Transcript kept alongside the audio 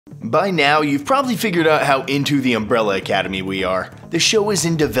By now, you've probably figured out how into the Umbrella Academy we are. The show is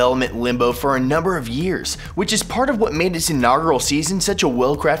in development limbo for a number of years, which is part of what made its inaugural season such a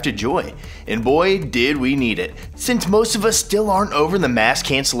well-crafted joy. And boy, did we need it, since most of us still aren't over the mass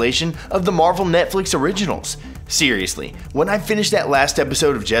cancellation of the Marvel Netflix originals. Seriously, when I finish that last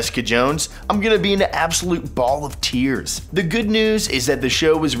episode of Jessica Jones, I'm gonna be in an absolute ball of tears. The good news is that the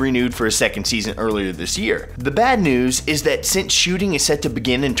show was renewed for a second season earlier this year. The bad news is that since shooting is set to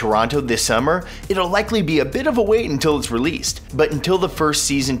begin in Toronto this summer, it'll likely be a bit of a wait until it's released. But until the first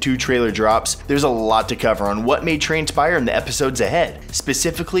season 2 trailer drops, there's a lot to cover on what may transpire in the episodes ahead,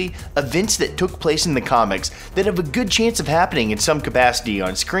 specifically events that took place in the comics that have a good chance of happening in some capacity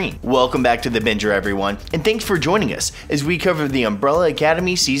on screen. Welcome back to TheBinger, everyone, and thanks for joining us as we cover the Umbrella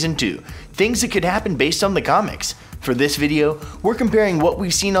Academy Season 2, things that could happen based on the comics. For this video, we're comparing what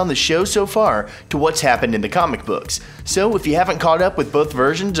we've seen on the show so far to what's happened in the comic books. So if you haven't caught up with both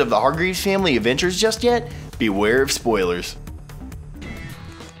versions of the Hargreaves family adventures just yet, beware of spoilers.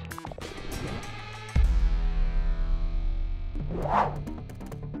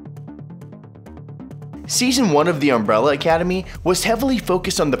 Season 1 of the Umbrella Academy was heavily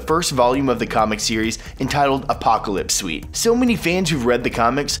focused on the first volume of the comic series entitled Apocalypse Suite. So many fans who've read the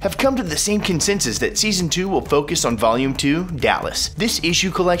comics have come to the same consensus that Season 2 will focus on Volume 2, Dallas. This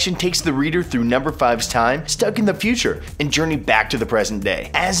issue collection takes the reader through Number 5's time stuck in the future and journey back to the present day.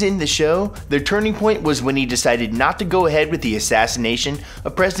 As in the show, their turning point was when he decided not to go ahead with the assassination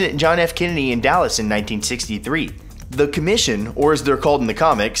of President John F. Kennedy in Dallas in 1963. The Commission, or as they're called in the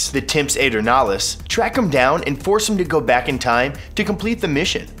comics, the Temps Aeternalis, track him down and force him to go back in time to complete the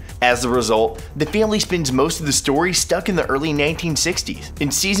mission. As a result, the family spends most of the story stuck in the early 1960s.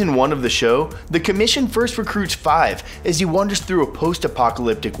 In Season 1 of the show, the Commission first recruits Five as he wanders through a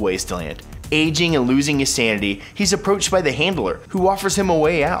post-apocalyptic wasteland. Aging and losing his sanity, he's approached by the Handler, who offers him a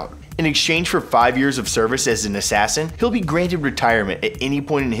way out. In exchange for 5 years of service as an assassin, he'll be granted retirement at any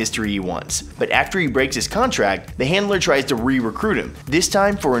point in history he wants. But after he breaks his contract, the Handler tries to re-recruit him, this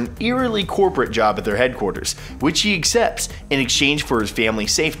time for an eerily corporate job at their headquarters, which he accepts in exchange for his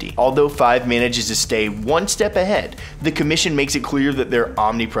family's safety. Although Five manages to stay one step ahead, the Commission makes it clear that they're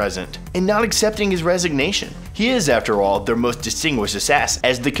omnipresent, and not accepting his resignation. He is, after all, their most distinguished assassin.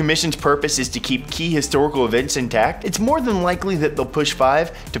 As the Commission's purpose is to keep key historical events intact, it's more than likely that they'll push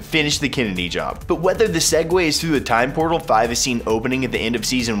Five to finish the Kennedy job. But whether the segue is through the time portal Five is seen opening at the end of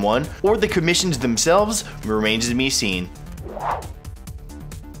Season 1, or the Commissions themselves, remains to be seen.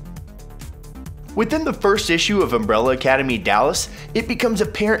 Within the first issue of Umbrella Academy Dallas, it becomes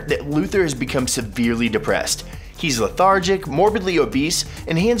apparent that Luther has become severely depressed. He's lethargic, morbidly obese,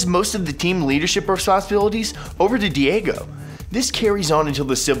 and hands most of the team leadership responsibilities over to Diego. This carries on until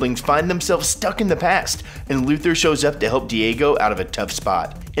the siblings find themselves stuck in the past, and Luther shows up to help Diego out of a tough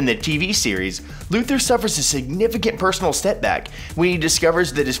spot. In the TV series, Luther suffers a significant personal setback when he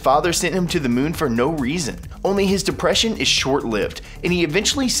discovers that his father sent him to the moon for no reason. Only his depression is short-lived, and he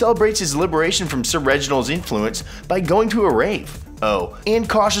eventually celebrates his liberation from Sir Reginald's influence by going to a rave. Oh, and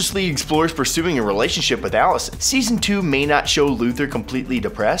cautiously explores pursuing a relationship with Allison. Season 2 may not show Luther completely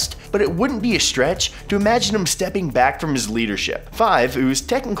depressed, but it wouldn't be a stretch to imagine him stepping back from his leadership. Five, who is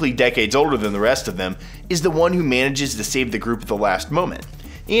technically decades older than the rest of them, is the one who manages to save the group at the last moment.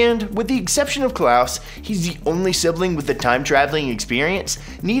 And, with the exception of Klaus, he's the only sibling with the time-traveling experience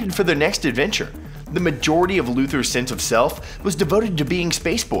needed for their next adventure. The majority of Luther's sense of self was devoted to being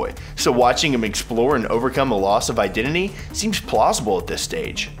Space Boy, so watching him explore and overcome the loss of identity seems plausible at this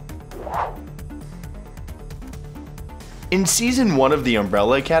stage. In Season 1 of the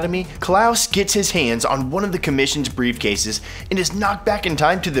Umbrella Academy, Klaus gets his hands on one of the Commission's briefcases and is knocked back in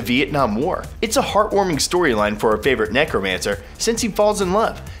time to the Vietnam War. It's a heartwarming storyline for our favorite necromancer since he falls in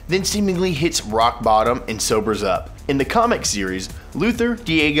love, then seemingly hits rock bottom and sobers up. In the comic series, Luther,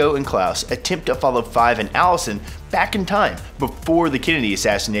 Diego, and Klaus attempt to follow Five and Allison back in time before the Kennedy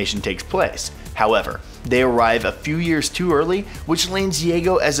assassination takes place. However, they arrive a few years too early, which lands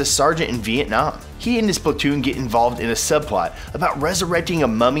Diego as a sergeant in Vietnam. He and his platoon get involved in a subplot about resurrecting a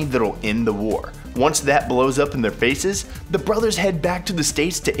mummy that'll end the war. Once that blows up in their faces, the brothers head back to the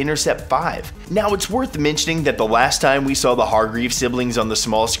States to intercept Five. Now it's worth mentioning that the last time we saw the Hargreaves siblings on the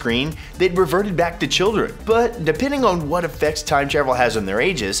small screen, they'd reverted back to children. But depending on what effects time travel has on their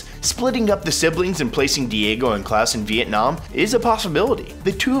ages, splitting up the siblings and placing Diego and Klaus in Vietnam is a possibility.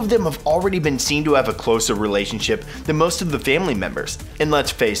 The two of them have already been seen to have a closer relationship than most of the family members. And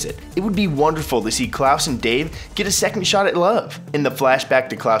let's face it would be wonderful to see Klaus and Dave get a second shot at love. In the flashback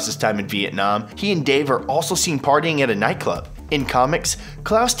to Klaus's time in Vietnam, he and Dave are also seen partying at a nightclub. In comics,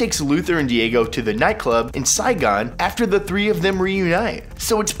 Klaus takes Luther and Diego to the nightclub in Saigon after the three of them reunite,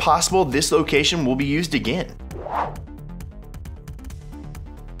 so it's possible this location will be used again.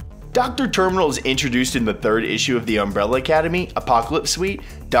 Dr. Terminal is introduced in the third issue of the Umbrella Academy Apocalypse Suite,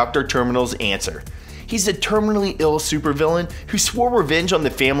 Dr. Terminal's Answer. He's a terminally ill supervillain who swore revenge on the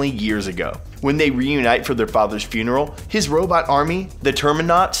family years ago. When they reunite for their father's funeral, his robot army, the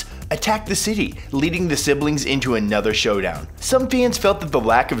Terminauts, attack the city, leading the siblings into another showdown. Some fans felt that the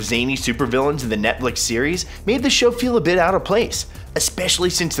lack of zany supervillains in the Netflix series made the show feel a bit out of place, especially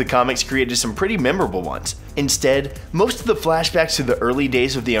since the comics created some pretty memorable ones. Instead, most of the flashbacks to the early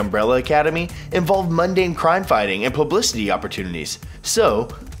days of the Umbrella Academy involved mundane crime fighting and publicity opportunities. So,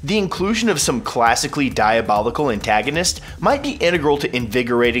 the inclusion of some classically diabolical antagonists might be integral to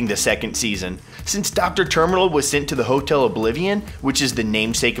invigorating the second season. Since Dr. Terminal was sent to the Hotel Oblivion, which is the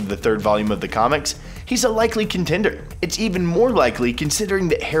namesake of the third volume of the comics, he's a likely contender. It's even more likely considering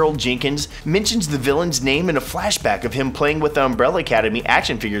that Harold Jenkins mentions the villain's name in a flashback of him playing with the Umbrella Academy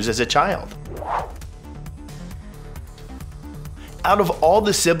action figures as a child. Out of all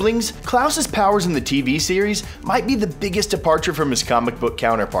the siblings, Klaus's powers in the TV series might be the biggest departure from his comic book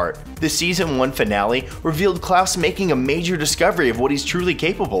counterpart. The season 1 finale revealed Klaus making a major discovery of what he's truly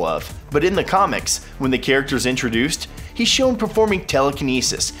capable of. But in the comics, when the character is introduced, he's shown performing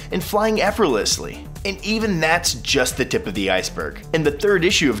telekinesis and flying effortlessly. And even that's just the tip of the iceberg. In the third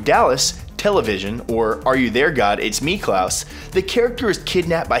issue of Dallas Television, or Are You There God, It's Me Klaus, the character is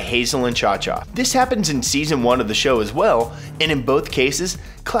kidnapped by Hazel and Cha-Cha. This happens in season 1 of the show as well, and in both cases,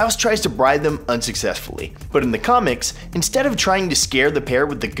 Klaus tries to bribe them unsuccessfully. But in the comics, instead of trying to scare the pair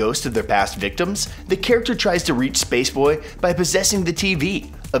with the ghost of their past victims, the character tries to reach Spaceboy by possessing the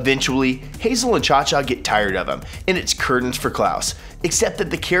TV. Eventually, Hazel and Cha-Cha get tired of him, and it's curtains for Klaus, except that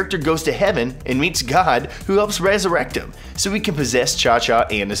the character goes to heaven and meets God, who helps resurrect him, so he can possess Cha-Cha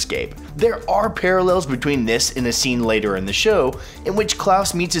and escape. There are parallels between this and a scene later in the show, in which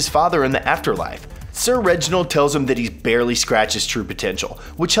Klaus meets his father in the afterlife. Sir Reginald tells him that he's barely scratched his true potential,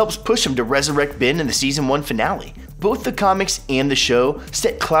 which helps push him to resurrect Ben in the season 1 finale. Both the comics and the show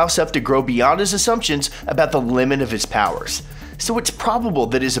set Klaus up to grow beyond his assumptions about the limit of his powers, so it's probable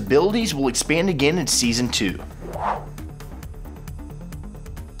that his abilities will expand again in season 2.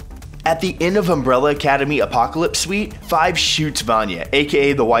 At the end of Umbrella Academy Apocalypse Suite, Five shoots Vanya,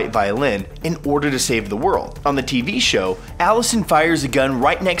 aka the White Violin, in order to save the world. On the TV show, Allison fires a gun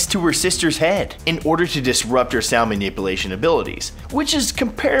right next to her sister's head in order to disrupt her sound manipulation abilities, which is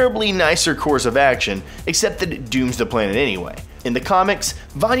comparably nicer course of action, except that it dooms the planet anyway. In the comics,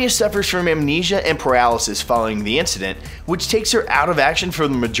 Vanya suffers from amnesia and paralysis following the incident, which takes her out of action for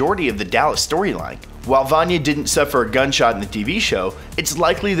the majority of the Dallas storyline. While Vanya didn't suffer a gunshot in the TV show, it's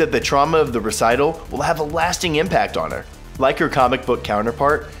likely that the trauma of the recital will have a lasting impact on her. Like her comic book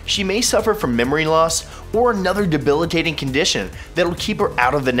counterpart, she may suffer from memory loss or another debilitating condition that'll keep her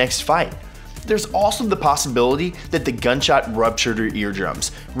out of the next fight. There's also the possibility that the gunshot ruptured her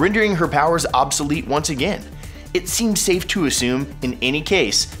eardrums, rendering her powers obsolete once again. It seems safe to assume, in any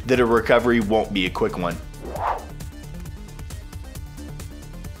case, that a recovery won't be a quick one.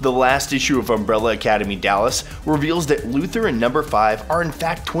 The last issue of Umbrella Academy Dallas reveals that Luther and Number 5 are in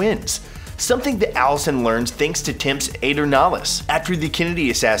fact twins, something that Allison learns thanks to Temp's Aeternalis after the Kennedy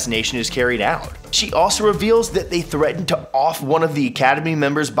assassination is carried out. She also reveals that they threatened to off one of the Academy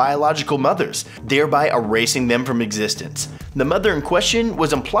members' biological mothers, thereby erasing them from existence. The mother in question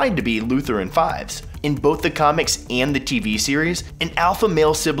was implied to be Luther and Five's. In both the comics and the TV series, an alpha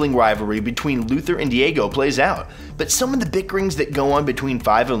male sibling rivalry between Luther and Diego plays out, but some of the bickerings that go on between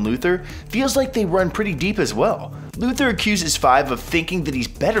Five and Luther feels like they run pretty deep as well. Luther accuses Five of thinking that he's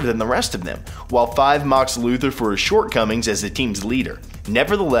better than the rest of them, while Five mocks Luther for his shortcomings as the team's leader.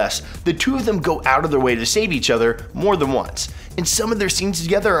 Nevertheless, the two of them go out of their way to save each other more than once, and some of their scenes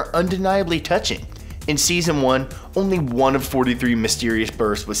together are undeniably touching. In season 1, only one of 43 mysterious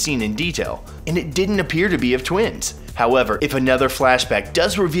births was seen in detail, and it didn't appear to be of twins. However, if another flashback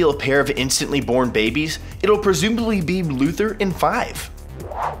does reveal a pair of instantly born babies, it'll presumably be Luther and Five.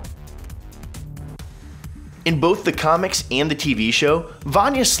 In both the comics and the TV show,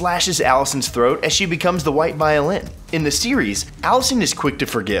 Vanya slashes Allison's throat as she becomes the White Violin. In the series, Allison is quick to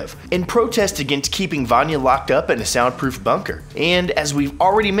forgive and protest against keeping Vanya locked up in a soundproof bunker, and as we've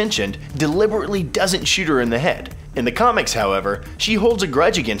already mentioned, deliberately doesn't shoot her in the head. In the comics, however, she holds a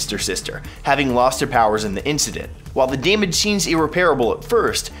grudge against her sister, having lost her powers in the incident. While the damage seems irreparable at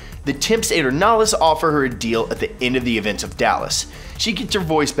first, the Temps Aeternalis offer her a deal at the end of the events of Dallas. She gets her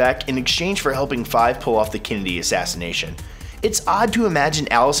voice back in exchange for helping Five pull off the Kennedy assassination. It's odd to imagine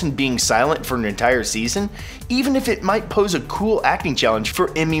Allison being silent for an entire season, even if it might pose a cool acting challenge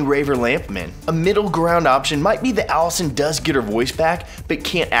for Emmy Raver Lampman. A middle ground option might be that Allison does get her voice back, but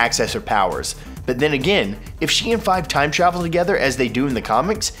can't access her powers. But then again, if she and Five time travel together as they do in the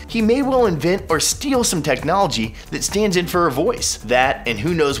comics, he may well invent or steal some technology that stands in for her voice. That, and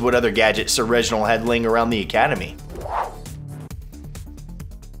who knows what other gadgets Sir Reginald had laying around the Academy.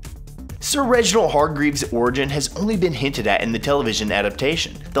 Sir Reginald Hargreaves' origin has only been hinted at in the television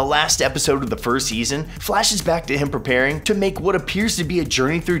adaptation. The last episode of the first season flashes back to him preparing to make what appears to be a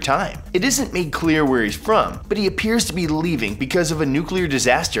journey through time. It isn't made clear where he's from, but he appears to be leaving because of a nuclear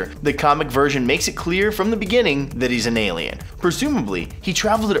disaster. The comic version makes it clear from the beginning that he's an alien. Presumably, he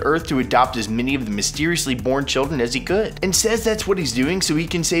traveled to Earth to adopt as many of the mysteriously born children as he could, and says that's what he's doing so he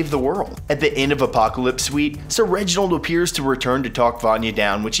can save the world. At the end of Apocalypse Suite, Sir Reginald appears to return to talk Vanya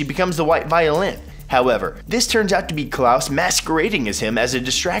down when she becomes the white violin. However, this turns out to be Klaus masquerading as him as a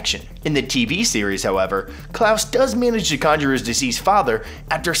distraction. In the TV series, however, Klaus does manage to conjure his deceased father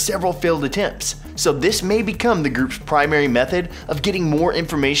after several failed attempts, so this may become the group's primary method of getting more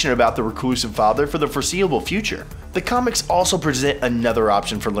information about the reclusive father for the foreseeable future. The comics also present another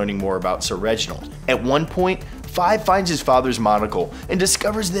option for learning more about Sir Reginald. At one point, Five finds his father's monocle and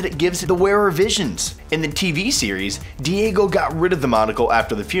discovers that it gives the wearer visions. In the TV series, Diego got rid of the monocle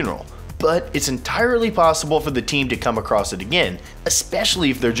after the funeral, but it's entirely possible for the team to come across it again, especially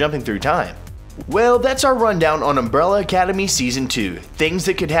if they're jumping through time. Well, that's our rundown on Umbrella Academy Season 2, things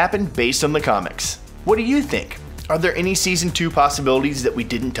that could happen based on the comics. What do you think? Are there any Season 2 possibilities that we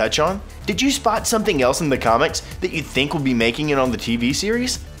didn't touch on? Did you spot something else in the comics that you think will be making it on the TV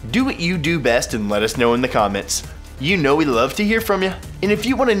series? Do what you do best and let us know in the comments. You know we love to hear from you. And if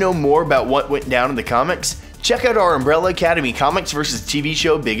you want to know more about what went down in the comics, check out our Umbrella Academy Comics vs. TV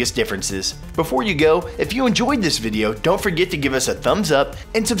show Biggest Differences. Before you go, if you enjoyed this video, don't forget to give us a thumbs up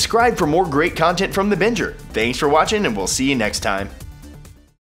and subscribe for more great content from TheBinger. Thanks for watching, and we'll see you next time.